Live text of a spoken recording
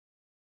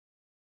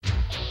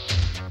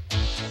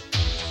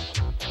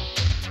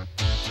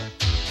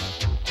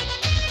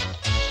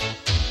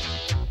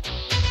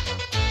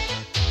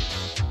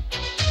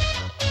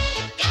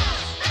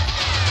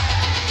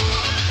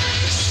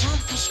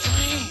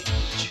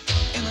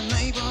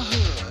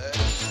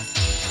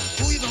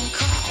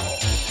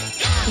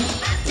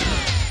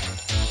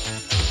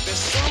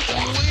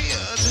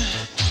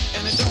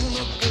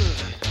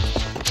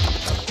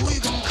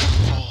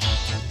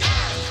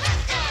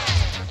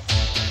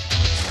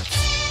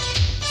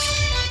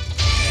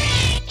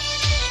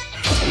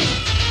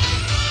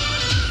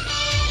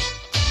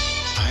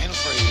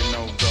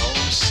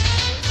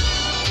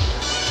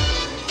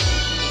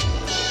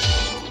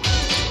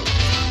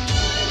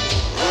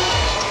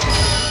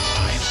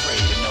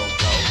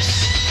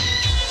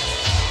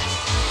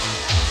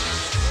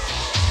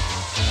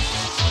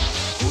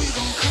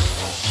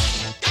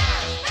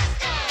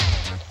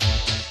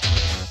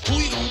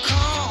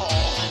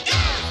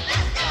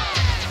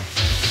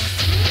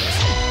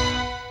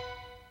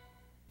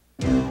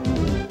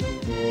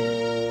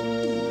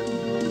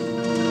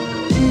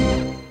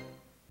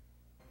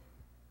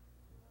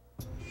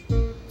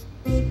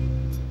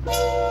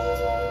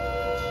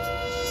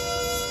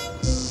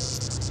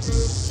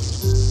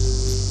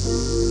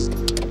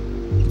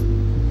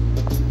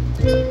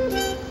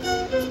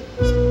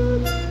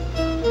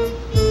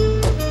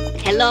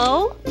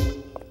Hello?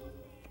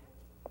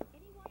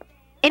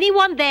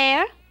 Anyone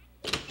there?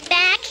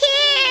 Back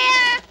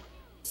here!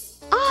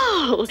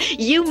 Oh,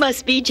 you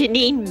must be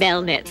Janine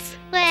Melnitz.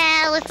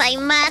 Well, if I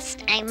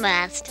must, I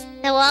must.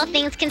 Though all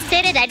things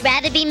considered, I'd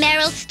rather be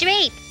Meryl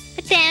Streep.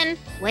 But then,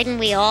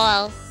 wouldn't we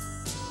all?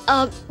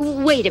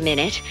 Wait a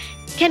minute.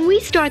 Can we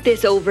start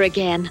this over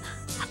again?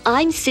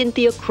 I'm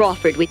Cynthia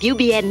Crawford with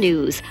UBN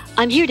News.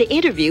 I'm here to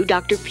interview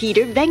Dr.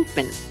 Peter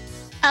Venkman.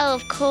 Oh,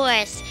 of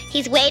course.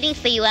 He's waiting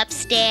for you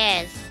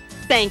upstairs.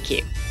 Thank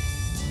you.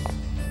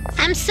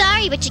 I'm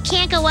sorry, but you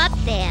can't go up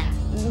there.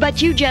 But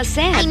you just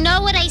said... I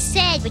know what I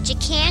said, but you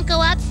can't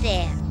go up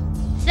there.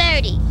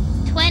 30,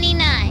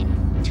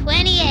 29,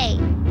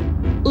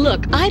 28.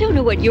 Look, I don't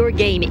know what your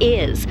game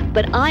is,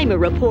 but I'm a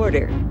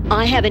reporter.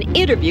 I have an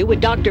interview with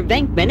Dr.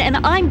 Venkman, and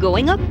I'm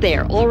going up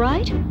there, all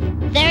right?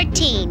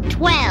 13,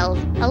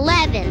 12,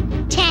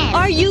 11, 10.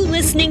 Are you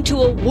listening to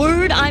a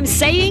word I'm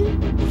saying?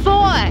 4,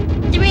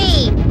 3,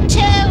 2,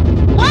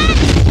 1.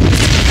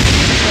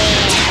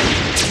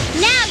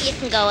 There. Now you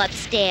can go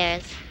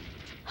upstairs.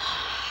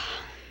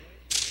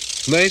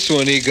 Nice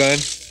one, Egon.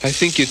 I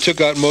think you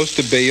took out most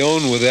of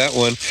Bayonne with that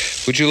one.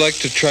 Would you like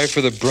to try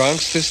for the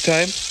Bronx this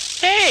time?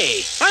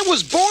 Hey, I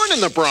was born in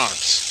the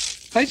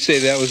Bronx. I'd say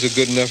that was a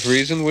good enough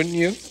reason, wouldn't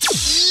you?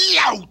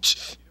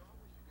 Ouch!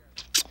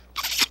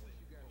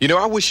 You know,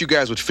 I wish you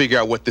guys would figure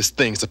out what this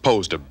thing's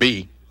supposed to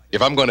be.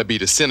 If I'm going to be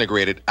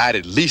disintegrated, I'd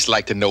at least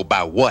like to know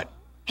by what.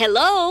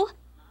 Hello?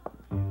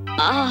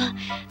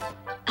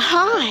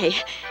 Hi.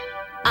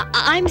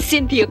 I'm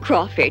Cynthia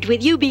Crawford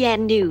with UBN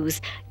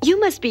News. You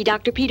must be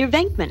Dr. Peter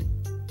Venkman.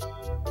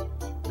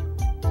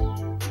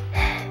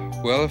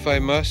 Well, if I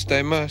must,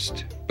 I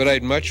must. But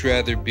I'd much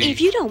rather be... If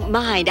you don't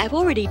mind, I've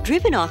already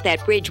driven off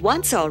that bridge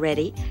once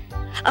already.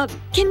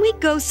 Can we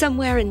go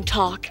somewhere and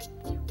talk?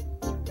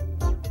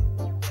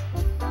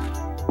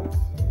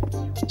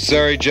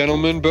 Sorry,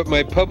 gentlemen, but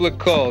my public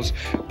calls.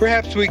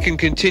 Perhaps we can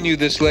continue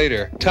this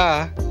later.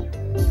 Ta.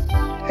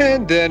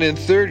 And then in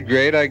 3rd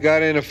grade, I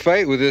got in a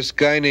fight with this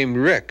guy named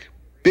Rick.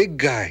 Big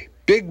guy,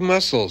 big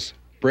muscles,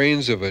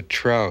 brains of a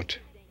trout.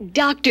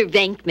 Dr.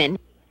 Venkman,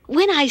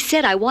 when I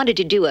said I wanted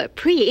to do a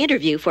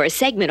pre-interview for a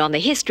segment on the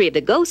history of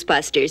the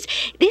Ghostbusters,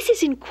 this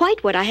isn't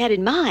quite what I had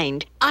in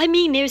mind. I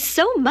mean, there's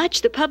so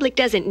much the public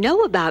doesn't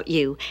know about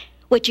you.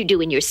 What you do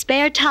in your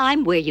spare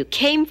time, where you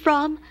came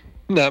from.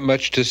 Not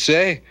much to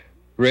say.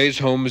 Ray's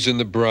home is in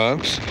the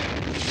Bronx.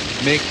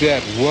 Make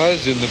that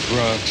was in the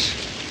Bronx.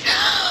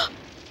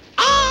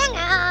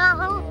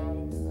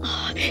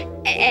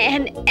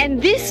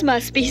 And this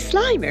must be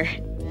Slimer.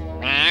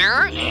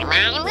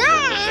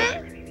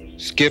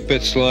 Skip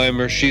it,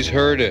 Slimer. She's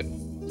heard it.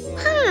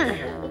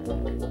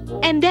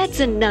 And that's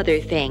another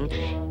thing.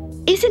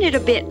 Isn't it a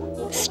bit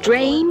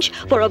strange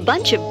for a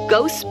bunch of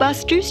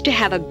Ghostbusters to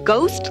have a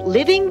ghost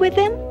living with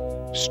them?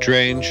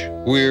 Strange,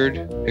 weird,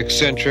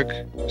 eccentric,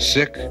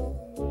 sick.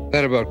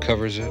 That about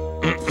covers it.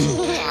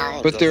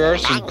 But there are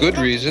some good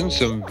reasons,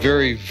 some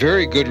very,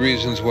 very good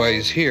reasons why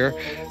he's here.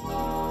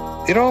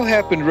 It all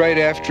happened right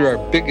after our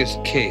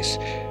biggest case.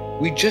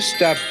 We just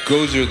stopped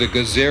Gozer the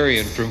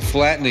Gozerian from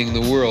flattening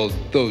the world,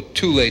 though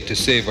too late to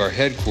save our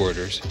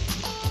headquarters.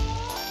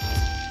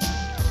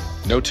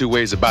 No two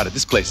ways about it.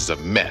 This place is a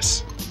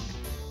mess.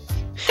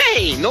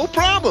 Hey, no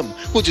problem.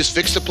 We'll just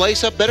fix the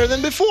place up better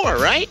than before,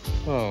 right?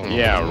 Oh,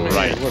 Yeah, man,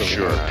 right, what a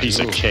sure, lie. piece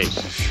of cake.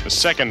 The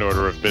second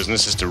order of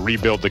business is to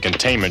rebuild the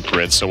containment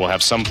grid so we'll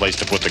have some place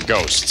to put the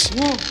ghosts.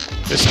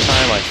 This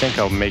time, I think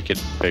I'll make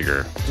it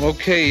bigger.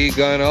 Okay,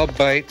 Egon, I'll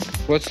bite.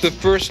 What's the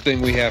first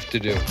thing we have to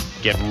do?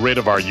 Get rid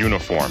of our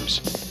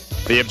uniforms.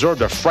 They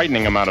absorbed a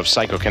frightening amount of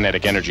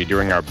psychokinetic energy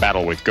during our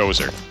battle with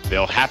Gozer.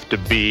 They'll have to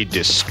be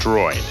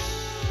destroyed.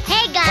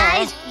 Hey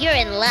guys, you're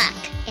in luck.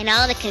 In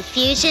all the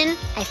confusion,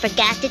 I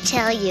forgot to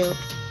tell you.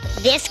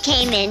 This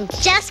came in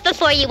just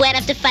before you went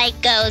up to fight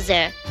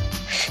Gozer.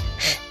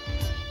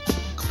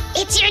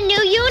 It's your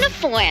new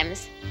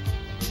uniforms.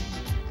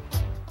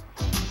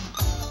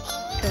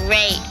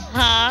 Great,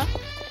 huh?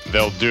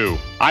 They'll do.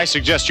 I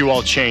suggest you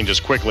all change as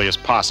quickly as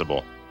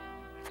possible.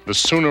 The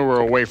sooner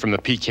we're away from the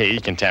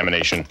PKE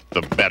contamination,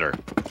 the better.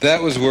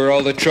 That was where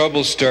all the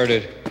trouble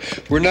started.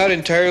 We're not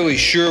entirely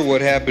sure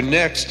what happened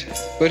next,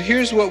 but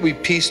here's what we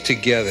pieced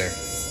together.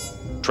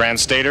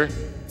 Translator,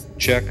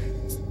 Check,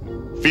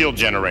 field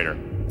generator,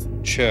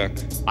 check,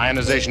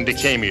 ionization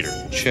decay meter,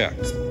 check.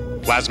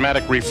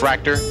 plasmatic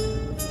refractor,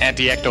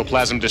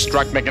 anti-ectoplasm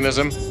destruct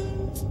mechanism,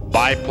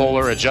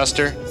 bipolar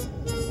adjuster.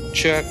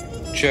 Check,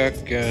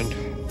 check, and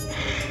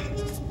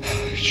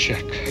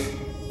check,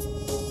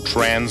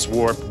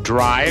 Transwarp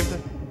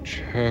drive?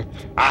 check.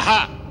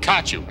 Aha!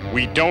 Caught you.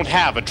 We don't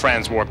have a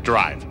transwarp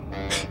drive.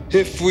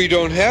 If we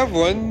don't have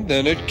one,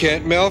 then it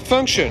can't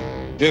malfunction.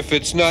 If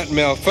it's not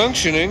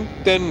malfunctioning,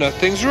 then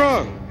nothing's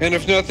wrong. And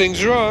if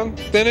nothing's wrong,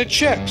 then it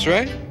checks,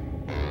 right?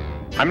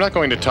 I'm not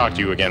going to talk to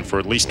you again for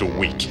at least a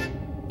week.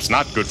 It's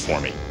not good for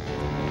me.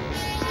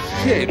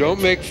 Hey, don't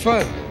make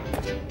fun.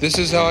 This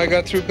is how I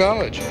got through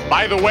college.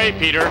 By the way,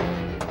 Peter,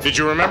 did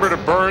you remember to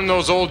burn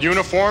those old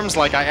uniforms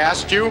like I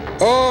asked you?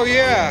 Oh,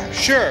 yeah,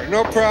 sure,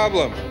 no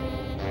problem.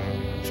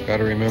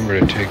 Gotta remember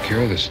to take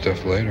care of this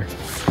stuff later.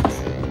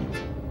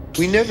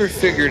 We never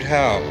figured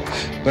how,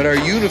 but our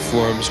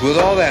uniforms with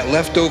all that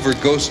leftover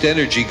ghost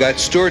energy got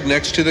stored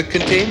next to the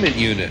containment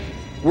unit.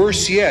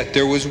 Worse yet,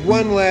 there was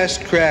one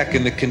last crack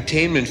in the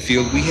containment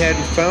field we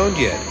hadn't found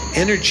yet.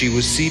 Energy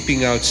was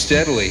seeping out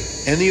steadily,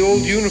 and the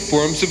old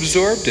uniforms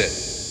absorbed it.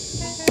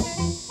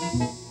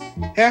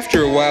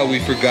 After a while, we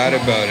forgot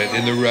about it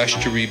in the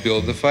rush to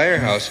rebuild the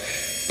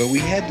firehouse, but we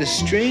had the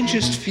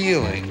strangest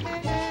feeling.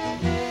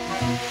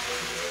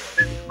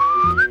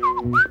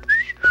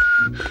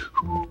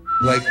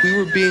 Like we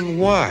were being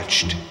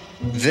watched.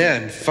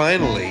 Then,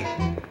 finally,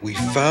 we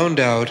found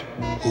out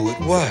who it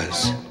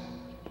was.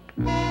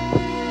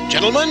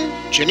 Gentlemen,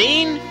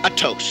 Janine, a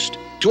toast.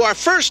 To our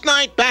first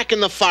night back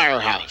in the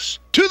firehouse.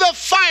 To the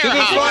firehouse! To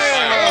the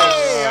firehouse!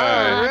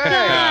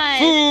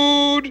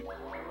 Good. Food!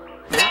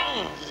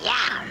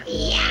 Yum,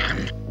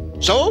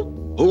 yum. So,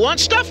 who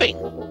wants stuffing?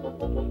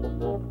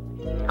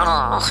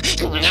 Oh,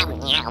 yum,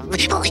 yum.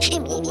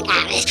 Stuffing.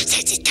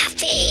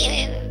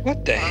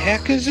 What the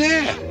heck is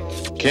that?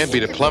 Can't be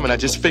the plumbing, I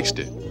just fixed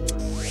it.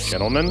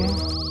 Gentlemen,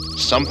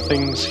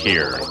 something's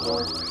here.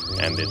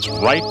 And it's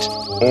right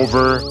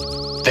over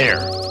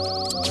there.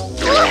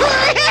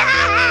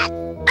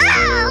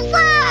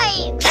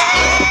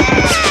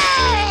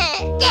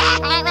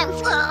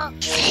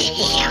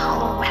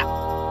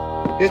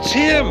 It's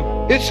him!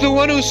 It's the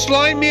one who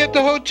slimed me at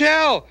the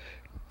hotel!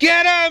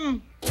 Get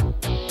him!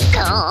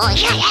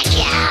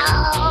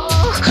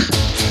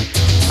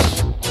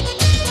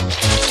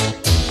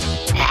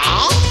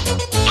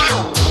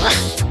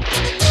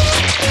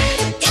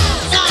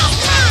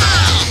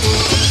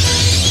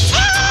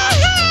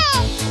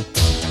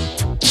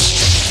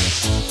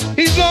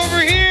 He's over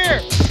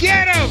here!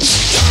 Get him!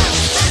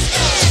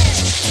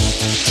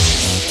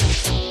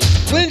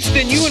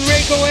 Winston, you and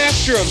Ray go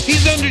after him.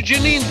 He's under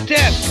Janine's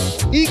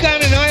desk.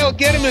 Egon and I'll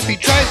get him if he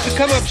tries to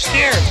come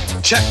upstairs.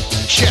 Check,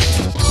 check.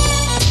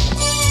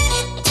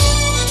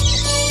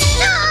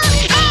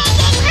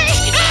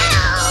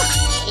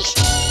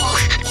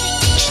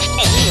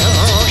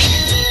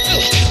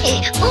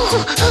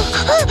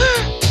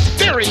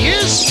 There he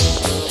is!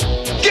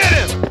 Get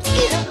him!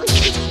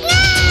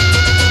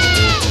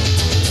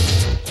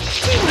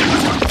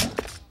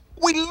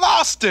 We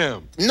lost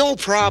him! No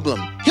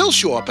problem. He'll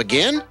show up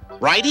again.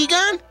 Right,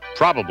 Egon?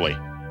 Probably.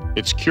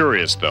 It's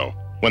curious, though.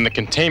 When the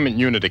containment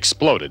unit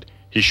exploded,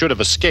 he should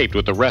have escaped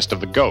with the rest of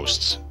the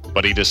ghosts.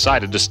 But he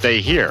decided to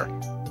stay here.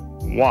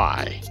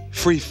 Why?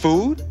 Free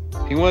food?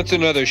 He wants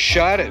another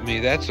shot at me,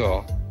 that's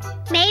all.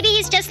 Maybe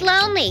he's just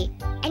lonely.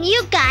 And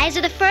you guys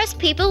are the first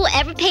people who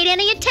ever paid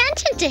any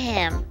attention to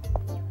him.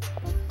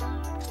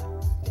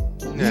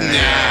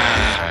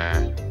 Nah.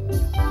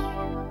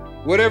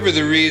 Whatever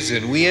the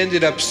reason, we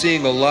ended up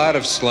seeing a lot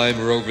of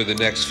Slimer over the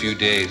next few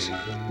days.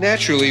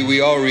 Naturally,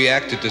 we all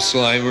reacted to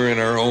Slimer in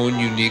our own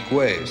unique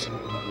ways.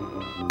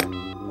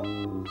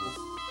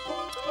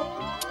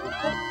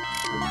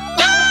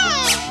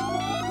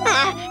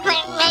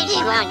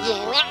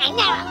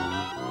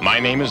 My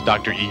name is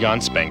Dr. Egon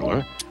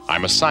Spengler.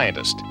 I'm a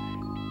scientist.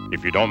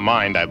 If you don't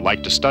mind, I'd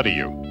like to study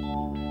you.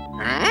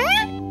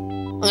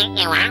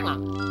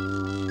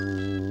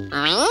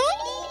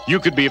 You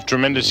could be of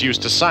tremendous use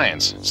to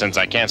science, since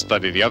I can't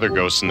study the other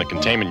ghosts in the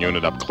containment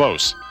unit up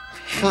close.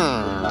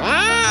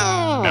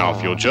 Now,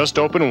 if you'll just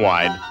open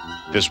wide,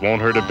 this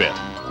won't hurt a bit.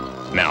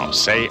 Now,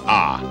 say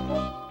ah.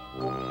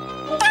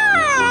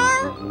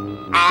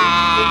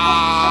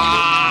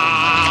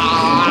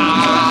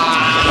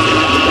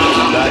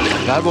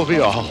 That will be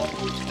all.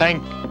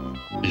 Thank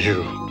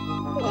you.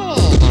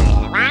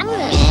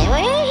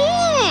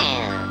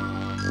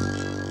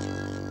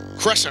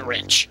 Crescent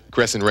wrench.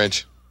 Crescent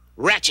wrench.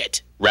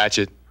 Ratchet.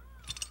 Ratchet.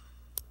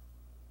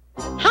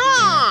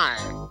 Hi!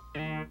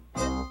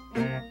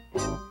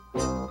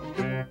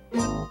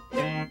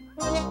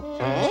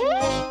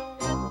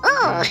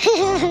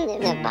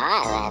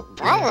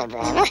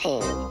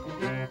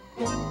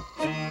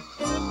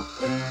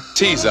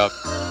 Tease up.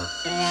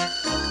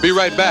 Be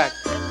right back.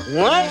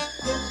 What?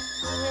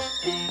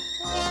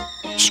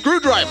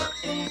 Screwdriver.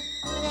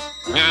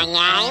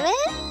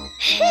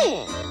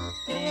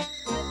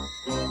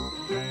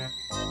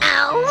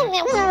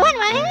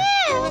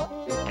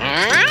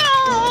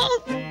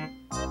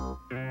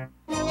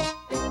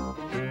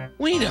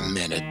 Wait a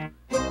minute.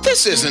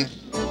 This isn't...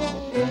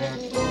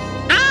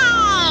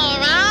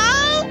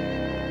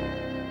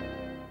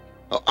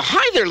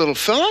 Hi there, little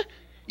fella.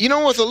 You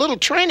know, with a little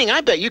training,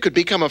 I bet you could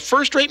become a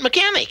first-rate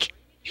mechanic.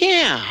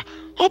 Yeah,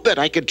 I'll bet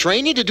I could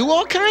train you to do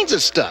all kinds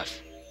of stuff.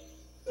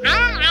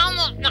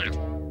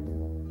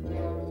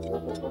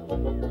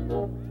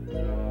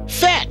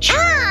 Fetch!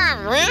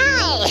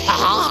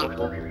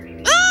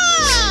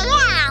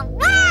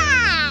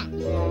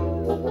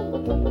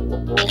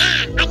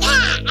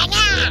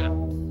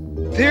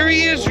 There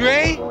he is,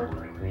 Ray.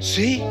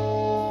 See?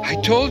 I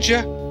told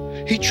you.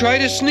 He tried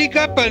to sneak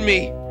up on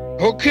me.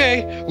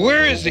 Okay,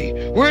 where is he?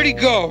 Where'd he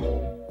go?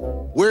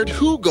 Where'd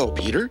who go,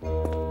 Peter?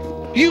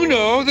 You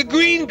know, the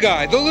green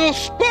guy, the little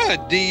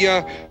spud,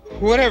 the,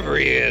 whatever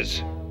he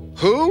is.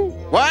 Who?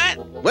 What?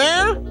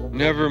 Where?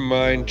 Never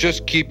mind.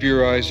 Just keep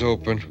your eyes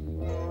open.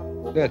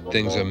 That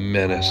thing's a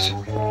menace.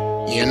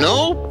 You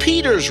know,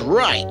 Peter's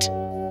right.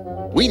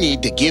 We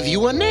need to give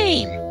you a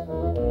name.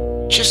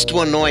 Just to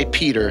annoy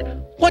Peter,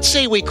 what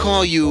say we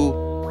call you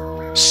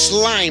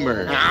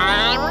Slimer?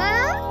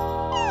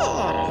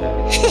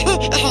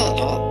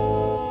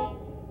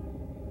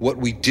 What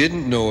we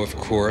didn't know, of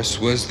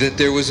course, was that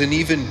there was an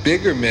even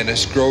bigger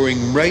menace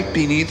growing right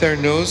beneath our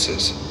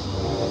noses.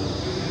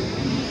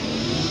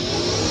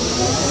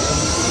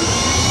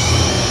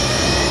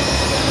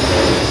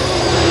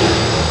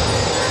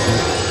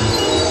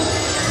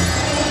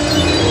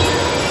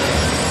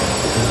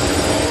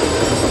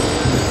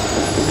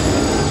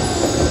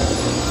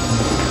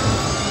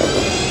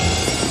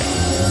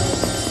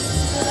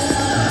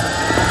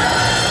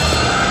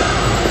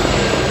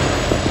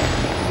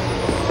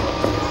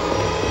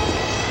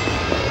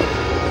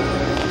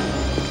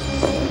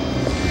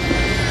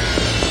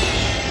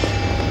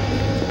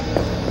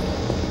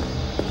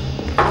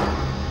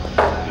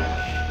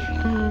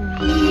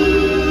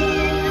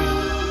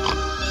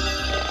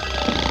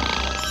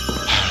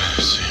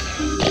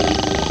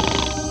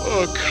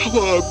 Come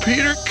on,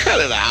 Peter,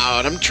 cut it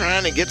out. I'm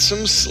trying to get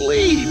some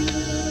sleep.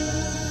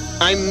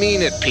 I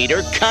mean it,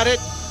 Peter. Cut it.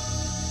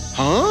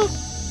 Huh?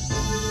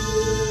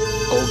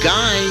 Oh,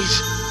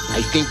 guys,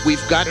 I think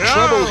we've got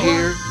trouble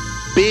here.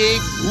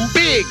 Big,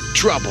 big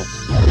trouble.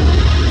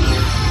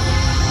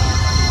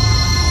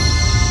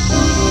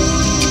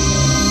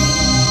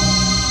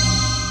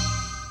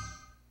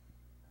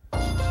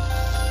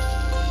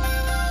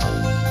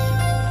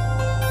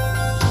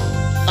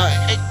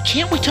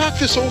 Can't we talk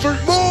this over?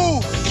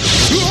 Move!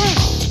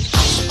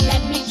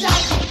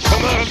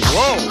 Come on,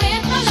 whoa!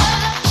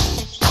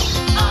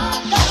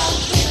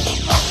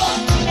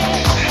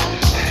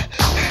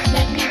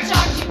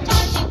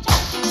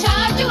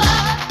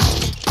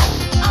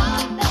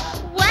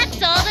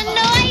 What's all the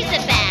noise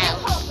about?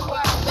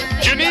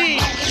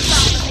 Janine!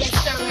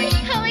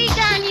 Oh,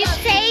 Egon, you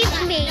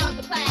saved me.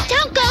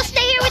 Don't go.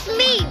 Stay here with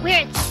me,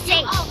 where it's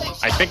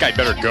safe. I think I'd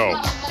better go.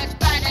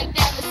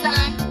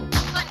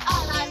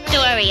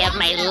 Story of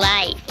my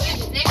life.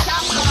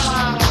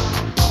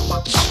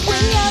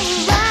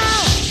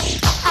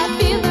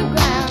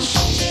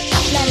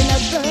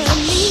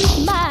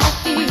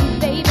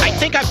 I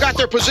think I've got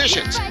their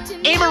positions.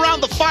 Aim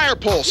around the fire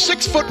pole,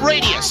 6-foot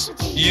radius.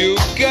 You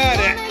got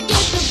it.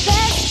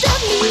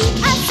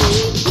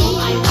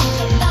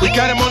 We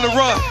got him on the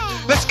run.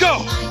 Let's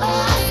go.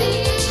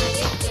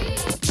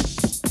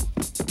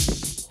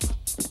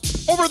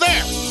 Over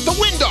there, the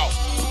window.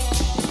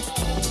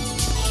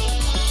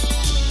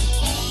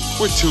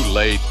 We're too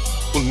late.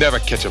 We'll never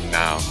catch him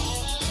now.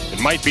 It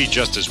might be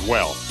just as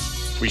well.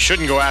 We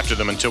shouldn't go after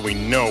them until we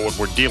know what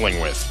we're dealing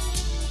with.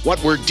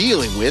 What we're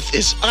dealing with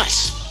is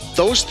us.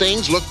 Those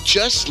things look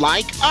just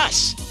like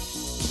us.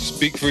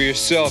 Speak for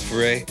yourself,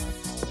 Ray.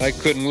 I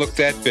couldn't look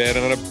that bad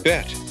on a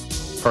bet.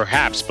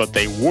 Perhaps, but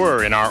they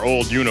were in our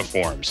old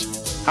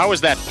uniforms. How is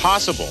that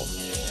possible?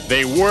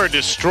 They were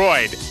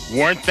destroyed,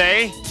 weren't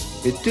they?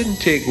 It didn't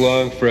take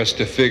long for us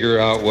to figure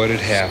out what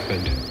had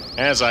happened.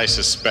 As I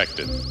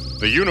suspected.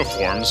 The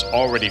uniforms,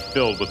 already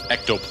filled with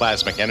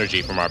ectoplasmic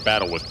energy from our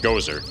battle with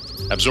Gozer,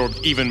 absorbed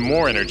even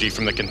more energy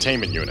from the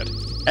containment unit.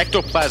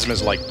 Ectoplasm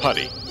is like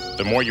putty.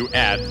 The more you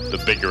add, the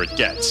bigger it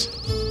gets.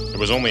 It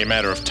was only a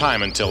matter of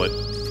time until it,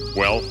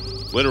 well,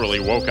 literally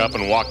woke up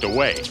and walked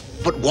away.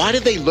 But why do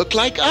they look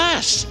like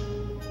us?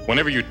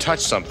 Whenever you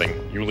touch something,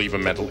 you leave a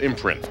mental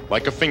imprint,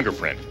 like a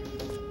fingerprint.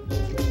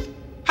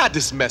 How'd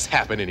this mess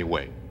happen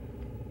anyway?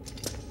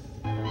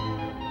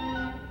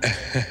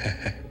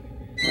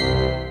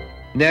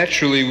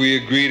 Naturally, we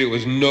agreed it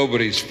was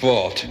nobody's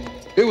fault.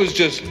 It was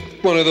just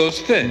one of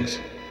those things.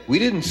 We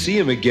didn't see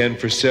him again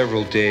for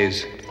several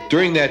days.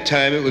 During that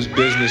time, it was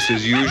business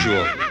as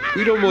usual.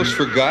 We'd almost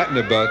forgotten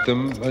about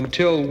them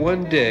until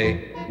one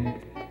day.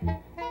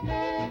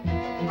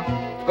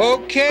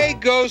 Okay,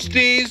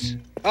 ghosties.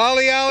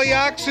 Ollie Ollie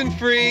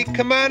Oxenfree,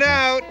 come on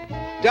out.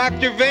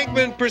 Dr.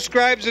 Venkman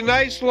prescribes a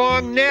nice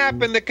long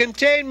nap in the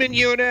containment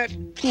unit.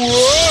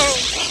 Whoa!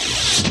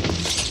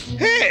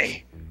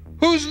 Hey!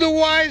 Who's the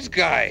wise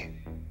guy?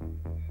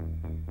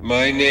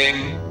 My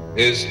name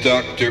is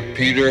Dr.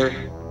 Peter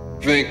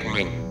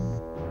Venkman.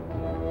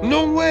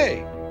 No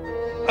way.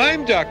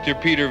 I'm Dr.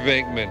 Peter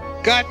Venkman.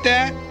 Got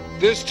that?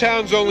 This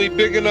town's only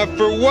big enough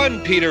for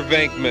one Peter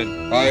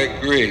Venkman. I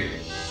agree.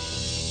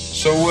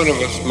 So one of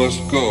us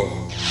must go.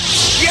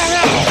 Get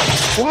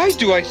out! Why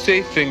do I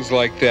say things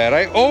like that?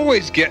 I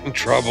always get in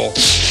trouble.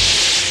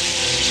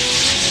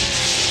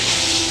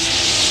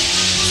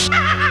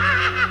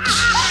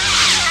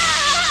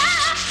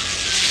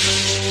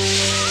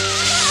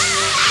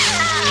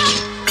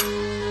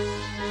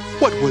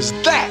 What was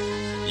that?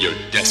 Your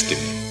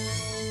destiny.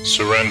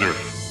 Surrender.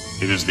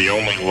 It is the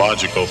only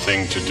logical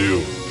thing to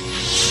do.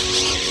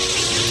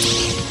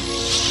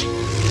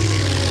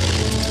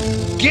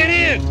 Get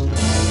in!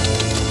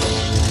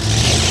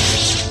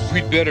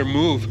 We'd better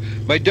move.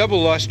 My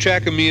double lost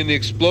track of me in the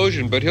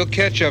explosion, but he'll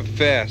catch up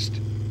fast.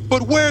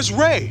 But where's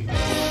Ray?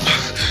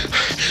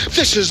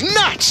 This is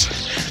nuts!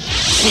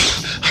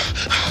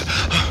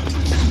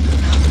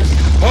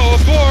 All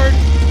aboard!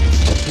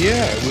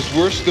 Yeah, it was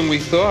worse than we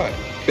thought.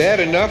 Bad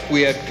enough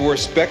we had 4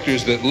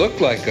 specters that looked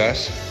like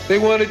us. They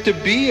wanted to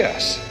be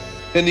us.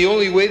 And the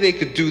only way they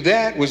could do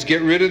that was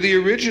get rid of the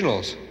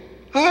originals.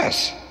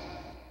 Us.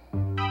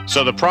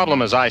 So the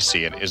problem as I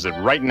see it is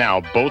that right now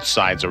both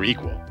sides are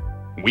equal.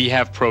 We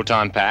have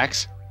proton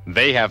packs.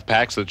 They have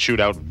packs that shoot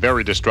out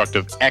very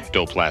destructive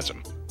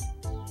ectoplasm.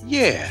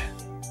 Yeah.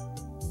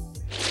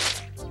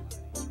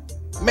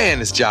 Man,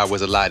 this job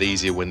was a lot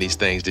easier when these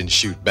things didn't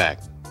shoot back.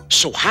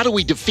 So how do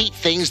we defeat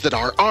things that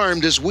are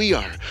armed as we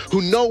are,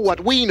 who know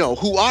what we know,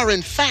 who are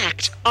in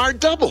fact our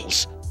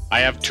doubles?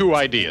 I have 2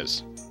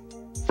 ideas.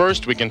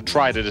 First, we can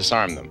try to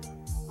disarm them,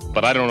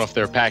 but I don't know if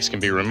their packs can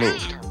be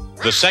removed.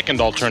 The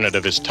second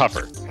alternative is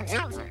tougher.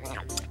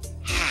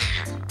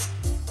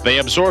 They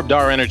absorbed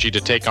our energy to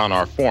take on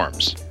our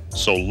forms,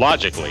 so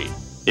logically,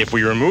 if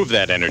we remove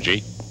that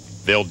energy,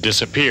 they'll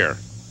disappear.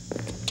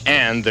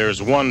 And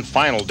there's one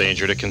final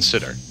danger to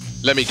consider.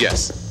 Let me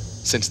guess.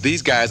 Since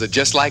these guys are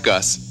just like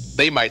us,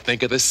 they might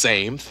think of the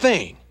same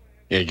thing.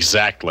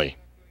 Exactly.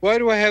 Why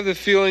do I have the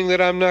feeling that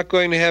I'm not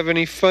going to have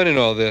any fun in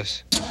all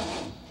this?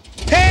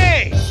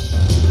 Hey!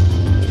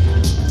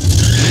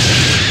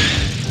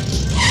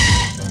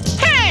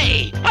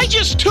 Hey! I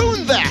just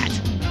tuned that!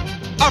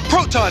 Our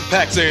proton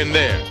packs are in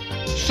there.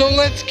 So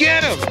let's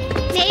get them!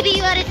 Maybe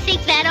you ought to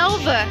think that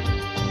over.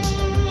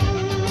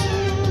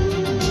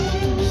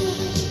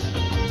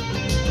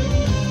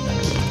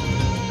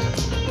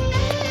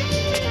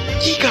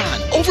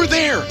 Egon, over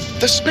there!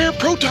 The spare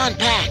proton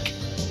pack!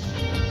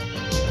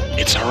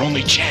 It's our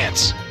only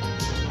chance.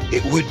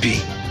 It would be.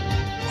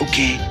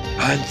 Okay,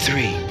 on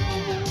 3.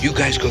 You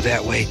guys go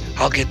that way.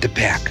 I'll get the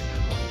pack.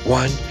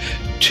 1,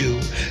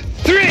 2,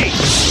 3!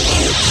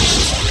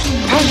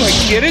 How do I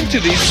get into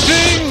these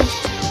things?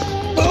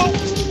 Oh!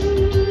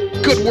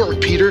 Good work,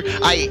 Peter.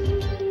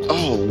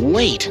 Oh,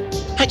 wait.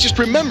 I just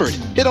remembered.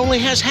 It only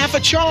has half a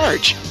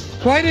charge.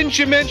 Why didn't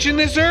you mention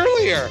this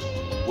earlier?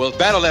 Well,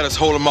 that'll let us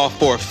hold them off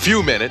for a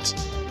few minutes.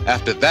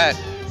 After that,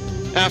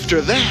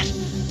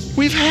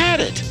 we've had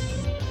it.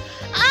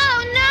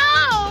 Oh,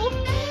 no!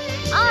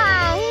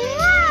 Oh,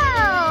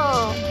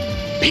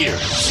 no! Peter,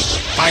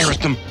 fire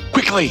at them,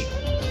 quickly!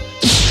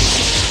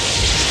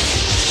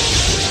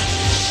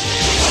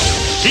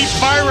 Keep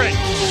firing!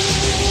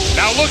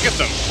 Now look at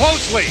them,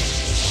 closely!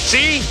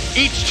 See?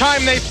 Each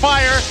time they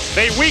fire,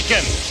 they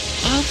weaken!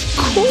 Of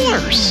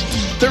course!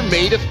 They're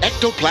made of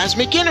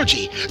ectoplasmic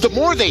energy. The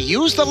more they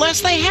use, the less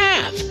they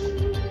have.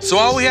 so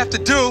all we have to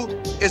do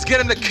is get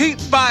them to keep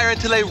firing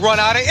until they run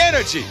out of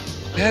energy.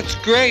 That's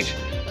great.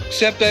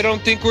 Except I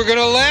don't think we're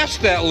gonna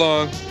last that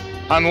long.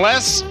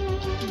 Unless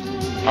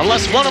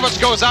one of us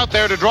goes out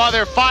there to draw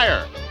their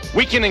fire,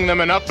 weakening them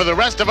enough for the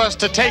rest of us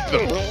to take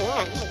them.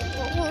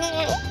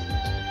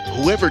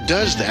 Whoever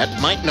does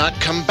that might not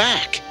come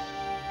back.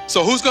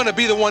 So who's gonna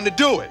be the one to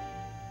do it?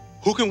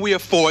 Who can we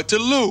afford to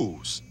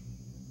lose?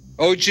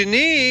 Oh,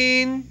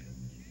 Janine!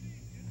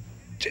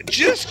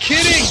 Just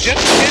kidding,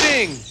 just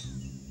kidding.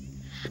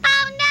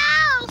 Oh,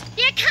 no!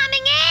 They're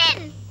coming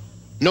in!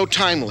 No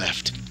time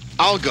left.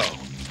 I'll go.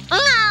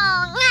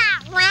 Oh,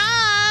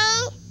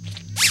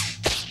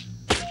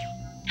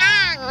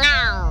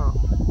 no!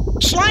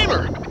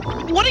 Slimer!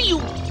 What are you...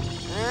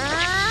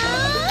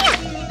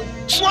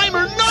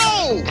 Slimer,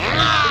 no!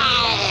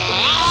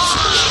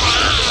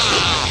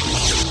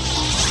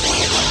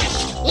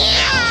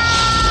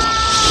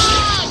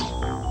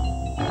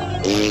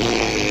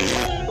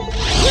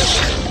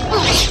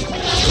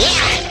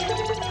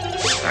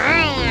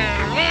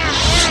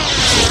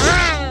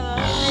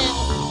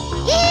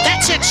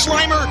 That's it,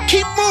 Slimer!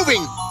 Keep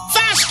moving!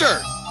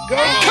 Faster! Go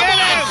Come get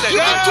on! him! You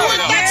can do it!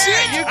 That's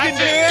it! You can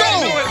do it! Go!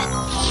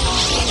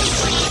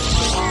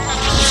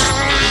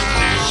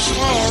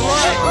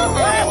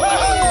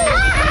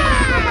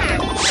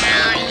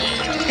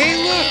 Hey,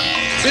 look!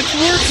 It's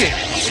working!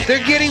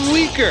 They're getting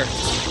weaker!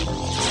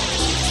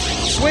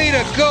 Way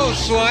to go,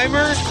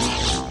 Slimer!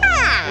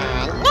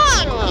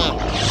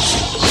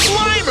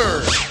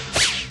 Slimer!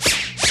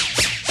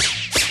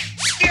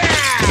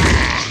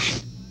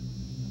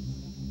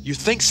 You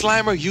think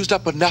Slimer used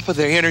up enough of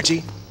their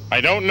energy? I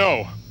don't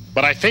know,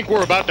 but I think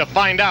we're about to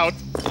find out.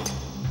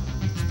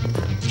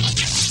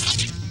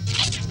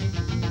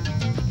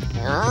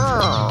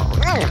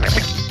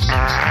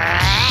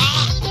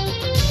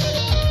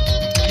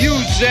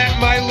 Use that,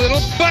 my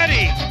little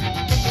buddy!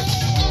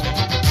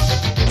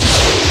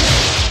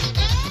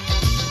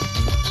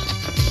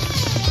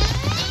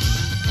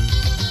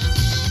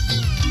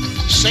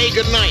 Say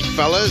goodnight,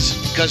 fellas,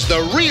 because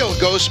the real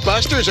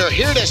Ghostbusters are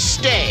here to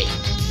stay.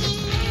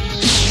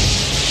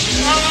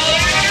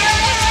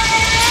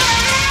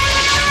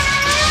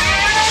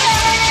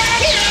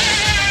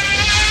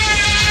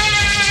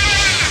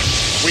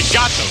 We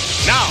got them.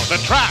 Now, the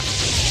trap.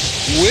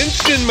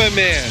 Winston, my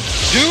man,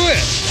 do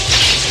it!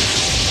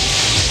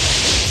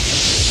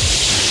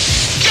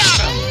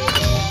 Got him!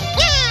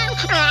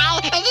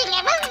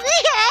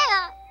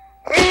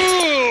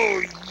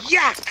 Oh,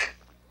 yuck!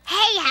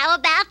 Hey, how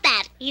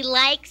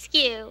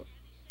rescue.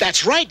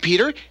 That's right,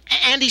 Peter.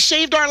 And he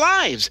saved our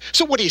lives.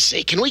 So what do you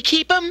say? Can we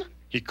keep him?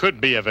 He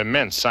could be of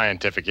immense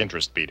scientific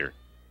interest, Peter.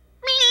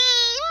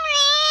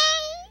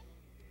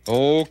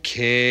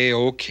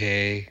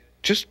 Okay.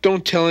 Just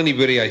don't tell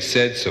anybody I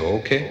said so,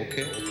 okay?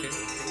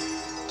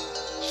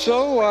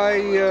 So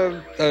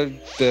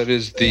that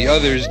is, the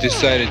others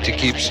decided to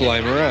keep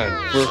Slime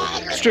around for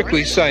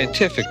strictly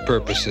scientific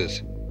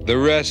purposes. The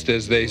rest,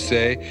 as they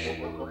say,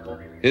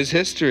 is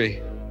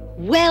history.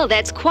 Well,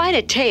 that's quite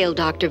a tale,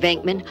 Dr.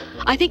 Venkman.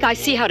 I think I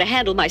see how to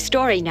handle my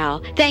story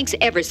now. Thanks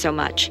ever so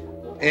much.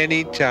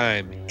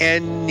 Anytime.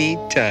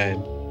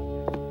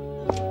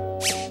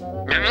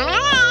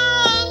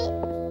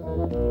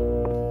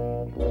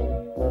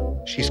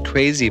 She's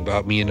crazy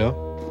about me, you know.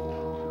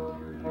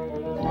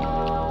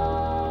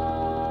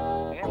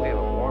 And we have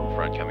a warm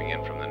front coming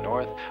in from the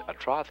north. A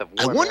trough of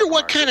I warm wonder air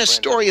what marks kind the of fringe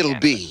story it'll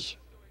Canada. be.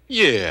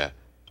 Yeah.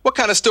 What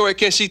kind of story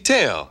can she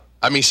tell?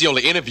 I mean, she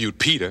only interviewed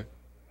Peter.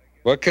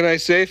 What can I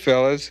say,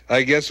 fellas?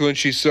 I guess when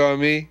she saw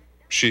me,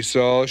 she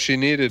saw all she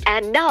needed.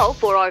 And now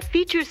for our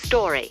feature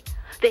story,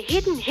 The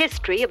Hidden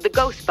History of the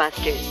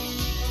Ghostbusters.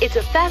 It's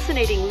a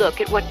fascinating look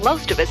at what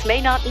most of us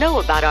may not know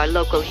about our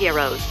local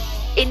heroes.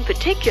 In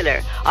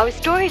particular, our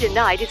story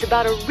tonight is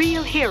about a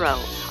real hero,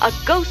 a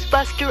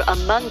Ghostbuster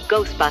among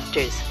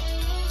Ghostbusters.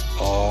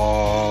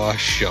 Aw,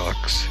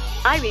 shucks.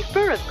 I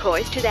refer, of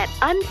course, to that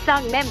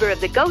unsung member of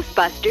the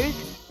Ghostbusters,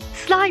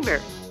 Slimer.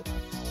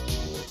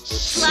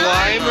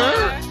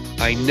 Slimer?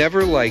 I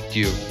never liked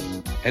you.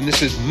 And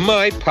this is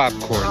my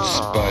popcorn,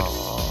 Spud.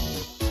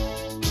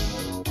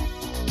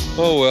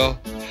 Oh well.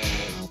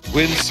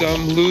 Win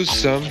some, lose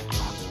some.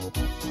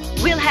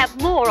 We'll have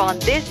more on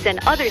this and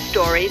other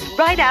stories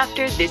right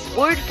after this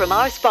word from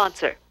our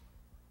sponsor.